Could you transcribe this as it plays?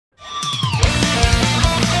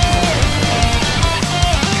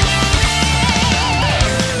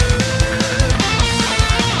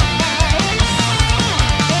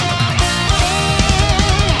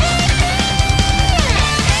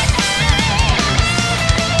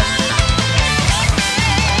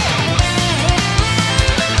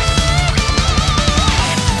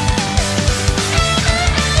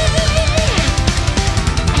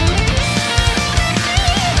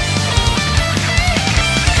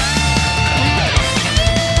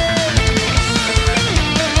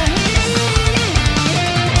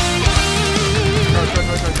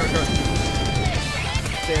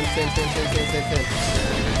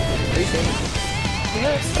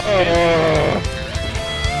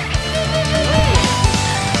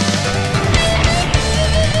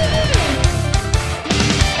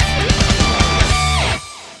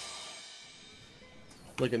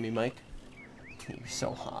Look at me, Mike. You're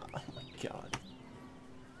so hot. Oh my god.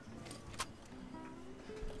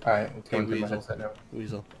 Alright, it's Hey, going through my Weasel. headset now.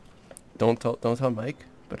 Weasel. Don't tell Mike,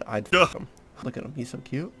 but I'd fuck him. Look at him, he's so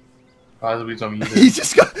cute. Oh, the Weasel I'm using. He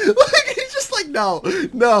just got look, he's just like no.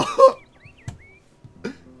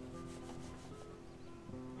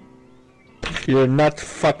 You're not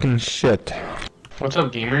fucking shit. What's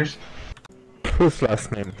up, gamers? Whose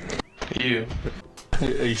last name? You. Are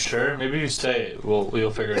you sure? Maybe you say it. We'll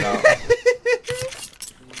figure it out.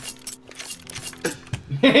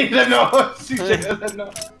 He doesn't know. CJ doesn't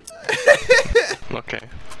know. Okay.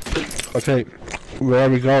 Okay, where are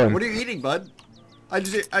we going? What are you eating, bud? I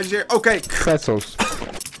just hear okay. Pretzels.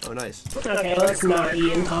 Oh nice. Okay, let's not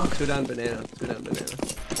eat and talk. Two down banana.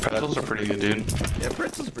 Pretzels are pretty good, dude. Yeah,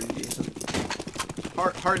 pretzels are pretty decent.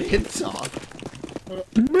 Hard hit soft.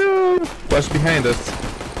 No. What's behind us?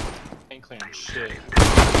 Ain't clearing shit.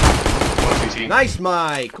 Nice,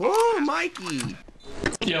 Mike. Whoa, Mikey.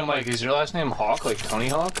 Yo, Mike, is your last name Hawk, like Tony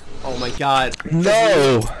Hawk? Oh my god.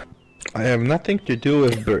 No! I have nothing to do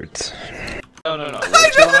with birds. No.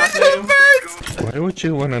 What's your last name? Why would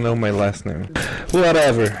you want to know my last name?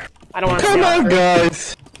 Whatever. I don't want to Come on,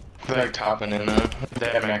 guys! Like top banana. They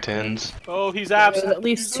have Mac 10s. Oh, he's There's absent. at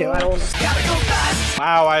least two. I don't want to.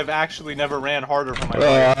 Wow, I've actually never ran harder for my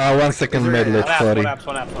life. 1 second Is there- medlet, One sorry.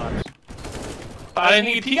 apps. I didn't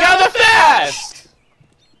need to peek out the fast!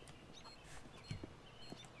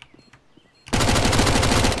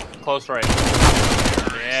 Close right.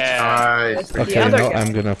 Yeah. Nice. Okay, other no, guy.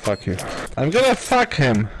 I'm gonna fuck you. I'm gonna fuck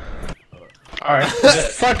him! Alright.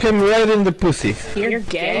 Fuck him right in the pussy. You're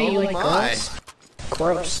gay. You like my. girls?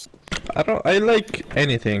 Gross. I like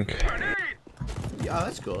anything. Yeah,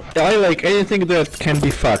 that's cool. I like anything that can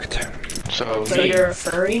be fucked. So You're a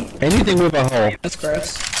furry? Anything with a hole. That's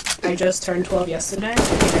gross. I just turned 12 yesterday.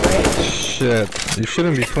 Right? Shit, you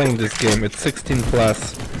shouldn't be playing this game. It's 16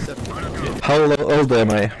 plus. How old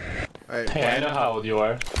am I? Alright. Hey, I know how old you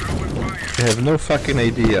are. I have no fucking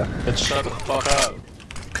idea. Then shut the fuck up.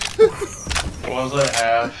 What was it?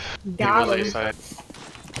 Half. Got He him. was A-side.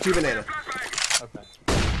 Two banana. Okay.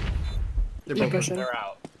 They're Keep both. pushing. They're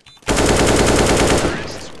out.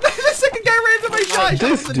 The second guy ran to my shot.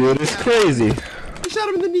 This dude is crazy. I shot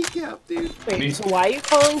him in the kneecap, dude. Wait, so why are you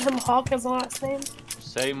calling him Hawk as a last name?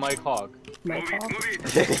 Say Mike Hawk. Mike Hawk?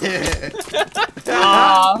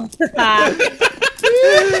 Ah.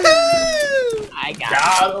 I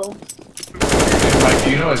got him. Mike, do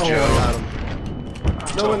you know a Joe? Got him.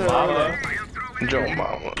 No one there. Joe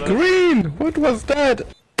Mama. Green! What was that?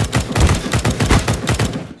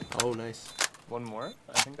 Oh, nice. One more?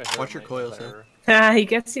 I think I heard Watch your Mike coils, there. He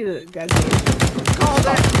gets you, guys. Call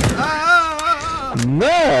that. Ah!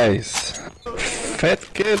 Nice! Fat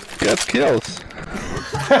kid got kills.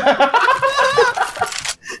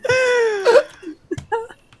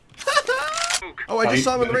 Oh, I just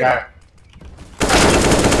saw him on the radar.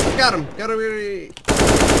 Got him. Got him.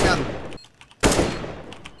 Got him.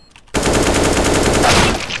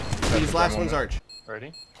 These last one's Arch.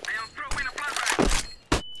 Ready?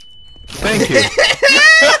 Thank you.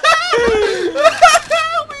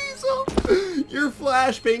 Weasel! Your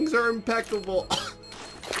flashbangs are impeccable.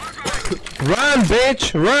 Run,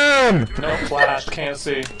 bitch! Run! No flash, can't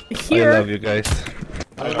see. Here. I love you guys.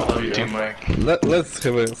 I love you too, Mike. Let's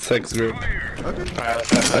have a sex group. Okay.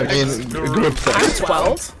 I mean, group I'm sex.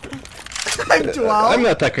 12. I'm 12. I'm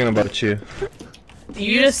not talking about you.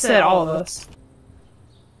 You just said all of us.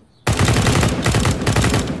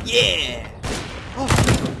 Yeah.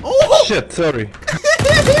 Oh. Shit, sorry.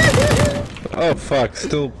 Oh fuck,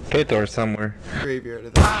 still Pator somewhere. Graveyard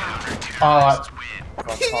of that.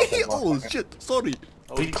 Oh shit. Sorry.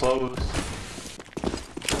 Oh, we close.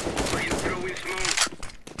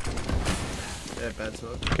 Yeah, bad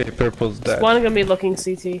smoke. Okay, purple's dead. One gonna be looking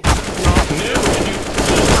CT.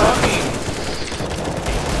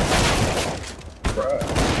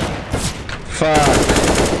 Fuck.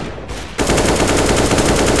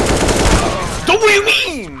 What do you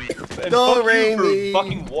mean? And Don't fuck rain you me. for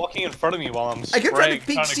fucking walking in front of me while I'm I spraying, kept trying to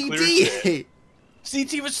peek clear shit. CT.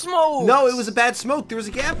 CT was smoke! No, it was a bad smoke. There was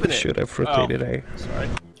a gap in it. Should have rotated A. Sorry.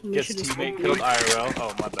 You Gets should just teammate hold killed IRL.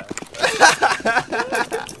 Oh, my bad.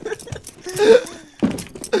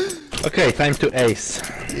 Okay, time to ace.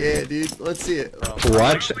 Yeah, dude. Let's see it.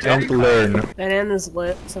 Watch and learn. Banana's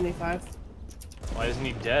lit. 75. Why isn't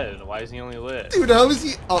he dead? Why isn't he only lit? Dude, how is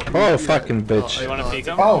he? Oh, Oh, fucking You bitch. wanna peek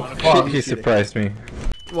him? Oh, fuck. He surprised me.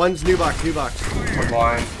 One's new box. New box. We're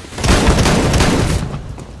blind.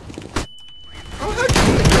 Oh, how'd you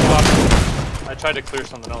do it? I tried to clear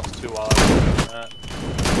something else too while I was doing that.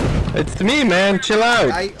 It's me, man. Chill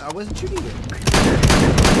out. I wasn't shooting it.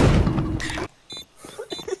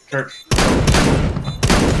 Church.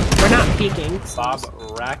 We're not peeking. Bob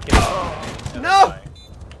Racket. No!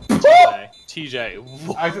 TJ.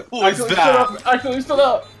 Actually stood up. Actually stood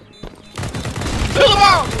up.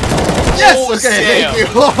 Yes! Oh, Okay, Sam. thank you.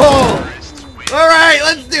 Oh. Alright,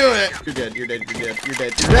 let's do it. You're dead, you're dead, you're dead, you're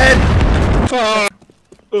dead, you're dead.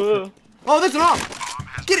 Oh, that's an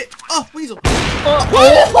off. Get it. Oh, Weasel. Oh,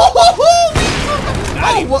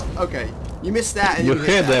 what? Okay. You missed that and You you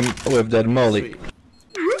hit them with that molly.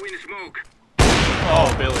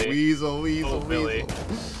 Oh, Billy. Weasel, Weasel, Oh, Billy.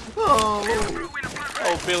 Oh,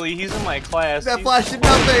 Oh, Billy, he's in my class. that flash did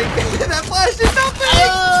nothing. That flash did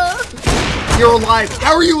nothing. You're alive.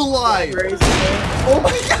 How are you alive? Where is it? Oh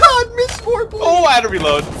my god, miss more, please. Oh, I had to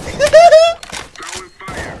reload.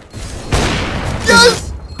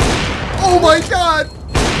 Yes! Oh my god!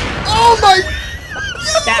 Oh my...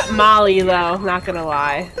 That Molly, though, not gonna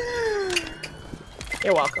lie.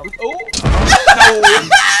 You're welcome. Oh, no.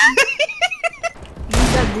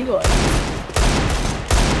 Use that decoy.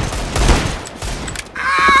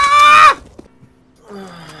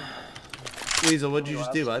 Weasel, what'd you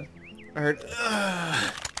just do, bud? I heard...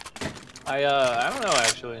 I don't know,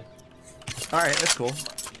 actually. Alright, that's cool.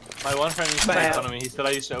 My one friend used to make fun of me. He said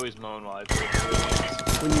I used to always moan while I played video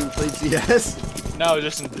games. When you played CS? No,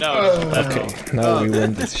 just no. Okay, now we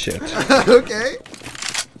win this shit. Okay.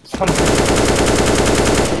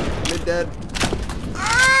 Mid dead.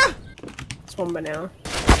 Ah! It's one banana.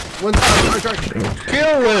 One charge.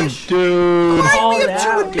 Kill him, dude! All me a that,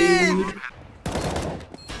 two in dude.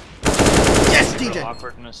 Yes, Real TJ!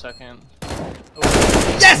 awkward in a second.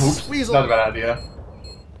 Yes! Oops. Weasel! Not a bad idea.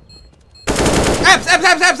 Abs! Abs!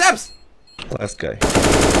 Abs! Abs! Abs! Last guy.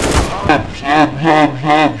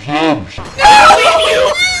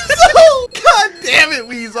 God damn it,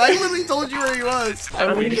 Weasel! I literally told you where he was.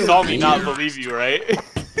 You saw me not believe you, right?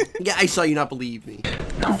 Yeah, I saw you not believe me.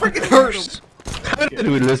 You freaking hurt him. How did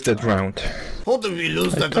we lose that round? Hold on, we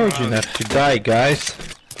lose I that told you not to die, guys.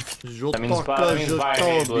 That means buy me,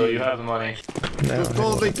 Blue. You have the money. No,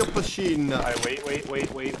 Go make a machine. Alright, wait. Wait.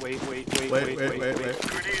 Bro.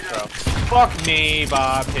 Fuck me,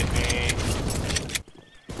 Bob. Hit me.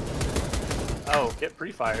 Oh, get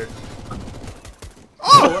pre-fired.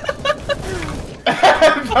 Oh!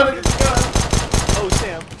 Oh,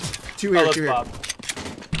 Sam. Two Oh, here, that's two here. Bob.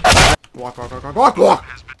 Walk!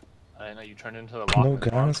 I know you turned into the no Walkman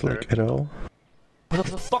guns monster. like at all. What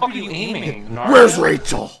the fuck are you aiming? Where's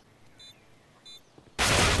Rachel?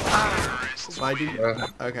 Why dude?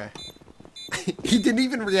 Okay. He didn't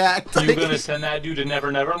even react. You gonna send that dude to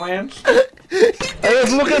Never Never Land? I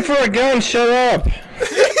was looking for a gun, shut up!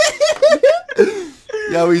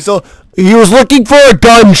 Yeah, he was looking for a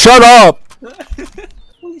gun, shut up!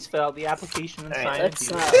 Please fill out the application and sign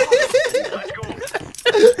Let's, it.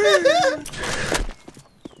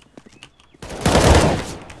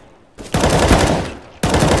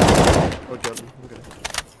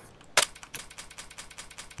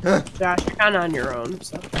 Josh, you're kind of on your own.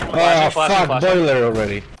 So. Oh, fuck, boiler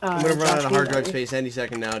already. I'm gonna run out of Josh, hard you drive ready? space any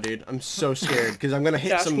second now, dude. I'm so scared because I'm gonna hit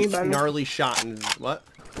Josh, some can you buy me? gnarly shot and what?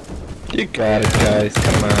 You got it, guys,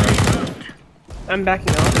 come on. I'm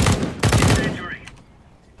backing off.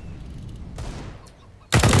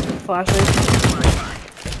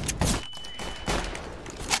 Flashing.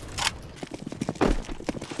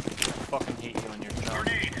 Fucking hate you when you're drunk.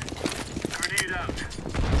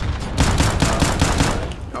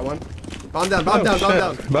 Got one. Bomb down, bomb down, bomb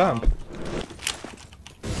down. Bomb.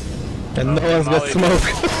 And no one's got smoke.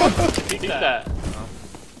 Keep that.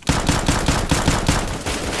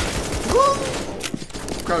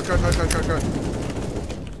 Crouch.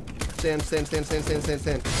 Stand.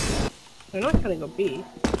 They're not gonna go B.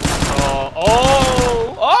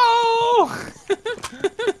 Oh!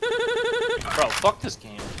 Bro, fuck this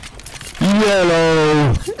game.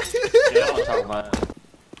 Yellow! Yeah, I'm talking about it.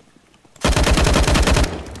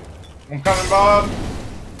 I'm coming, Bob.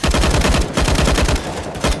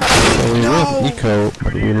 So we win eco,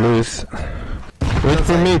 but we lose. Wait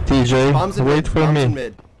for me, TJ. Bombs in Wait mid. for Bombs me. in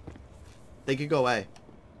mid. They could go A.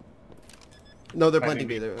 No, they're planting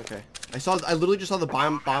B. They're okay. I literally just saw the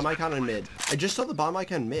bomb icon in mid. I just saw the bomb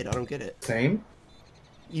icon in mid. I don't get it. Same.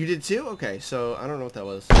 You did too? Okay, so I don't know what that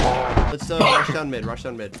was. Let's rush down mid.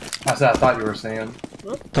 That's what I thought you were saying.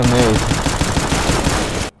 Grenade.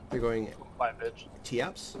 They're going Bye, bitch.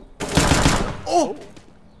 T-ups. Oh!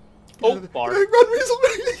 Oh, bar. Run, Weasel!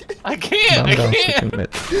 I can't! I'm I down can't! second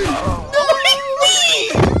mid.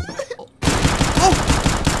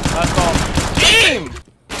 That's all. Game!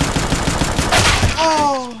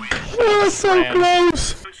 Oh! Oh, so Ram.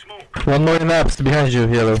 close! One more in apps behind you,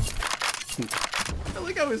 Yellow. I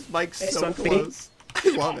like how his mic's so Sunk me. close. I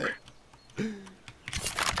love it.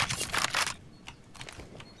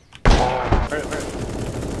 Hurry, hurry.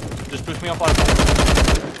 Just push me up on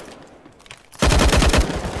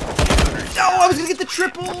No, I was gonna get the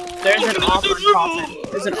triple. There's an awkward coffin.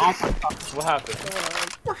 There's an awkward coffin. What happened?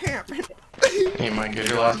 What happened? Hey, Mike, is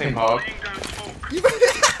your last name Hog?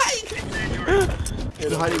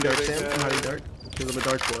 I'm hiding dark, Sam. I'm hiding dark. Because I'm a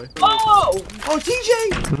dark boy. Oh! Oh,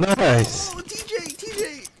 TJ! Nice. Oh,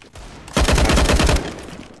 TJ!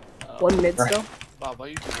 One mid still. Bob, why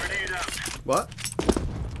you do that? What?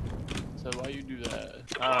 So why you do that?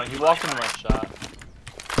 I don't know, he walked into my shot.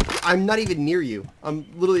 I'm not even near you. I'm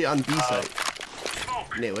literally on B site.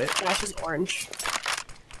 Knew it. Flash is orange.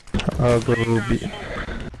 I'll go B.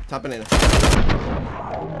 Top banana.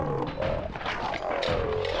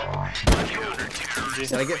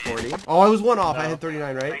 Did I get 40? Oh, I was one off. I had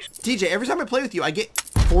 39, right? TJ, every time I play with you, I get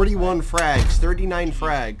 41 frags, 39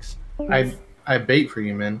 frags. I bait for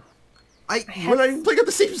you, man. We're not even playing at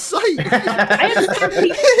the same site. I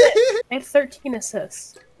had 13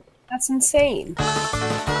 assists. That's insane.